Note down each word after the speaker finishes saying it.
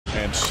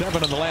and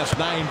 7 in the last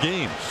 9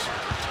 games.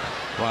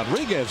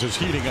 Rodriguez is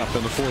heating up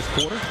in the fourth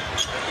quarter.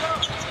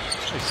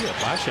 I see a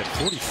Flash at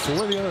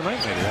 44 the other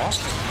night and they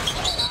lost.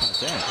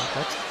 That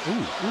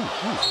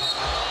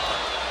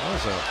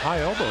was a high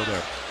elbow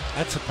there.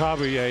 That's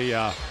probably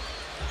a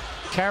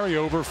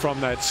carryover from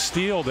that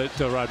steal that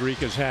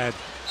Rodriguez had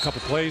a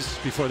couple plays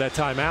before that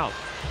timeout.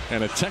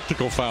 And a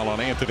technical foul on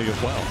Anthony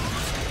as well.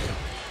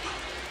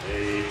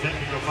 A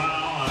technical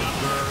foul on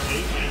number 8,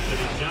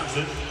 Anthony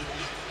Johnson.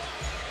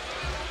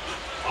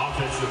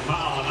 Offensive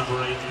foul on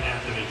number 8,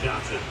 Anthony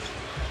Johnson.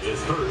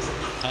 Is first.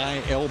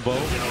 High elbow,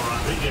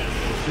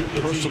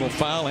 personal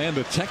foul, and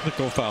a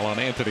technical foul on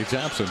Anthony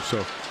Johnson.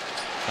 So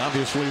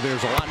obviously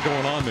there's a lot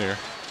going on there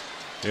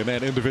in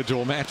that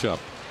individual matchup.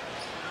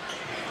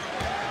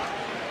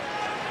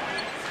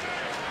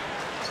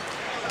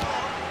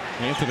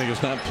 Anthony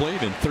has not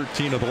played in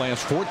 13 of the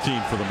last 14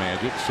 for the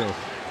Magic, so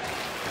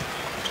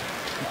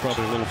he's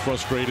probably a little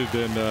frustrated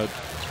and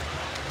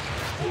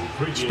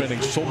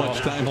spending so much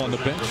time on the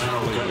bench.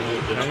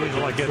 I didn't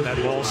like getting that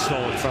ball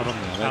stolen from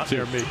him out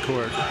there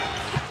mid-court.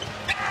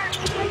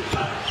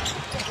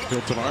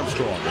 Hilton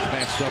Armstrong is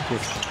matched up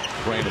with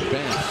Brandon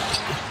Bass.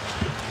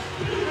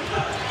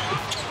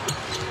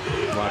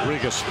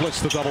 Rodriguez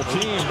splits the double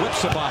team,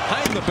 whips it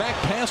behind the back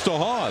pass to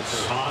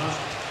Hawes.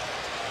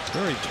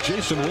 Very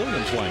Jason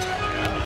Williams-like.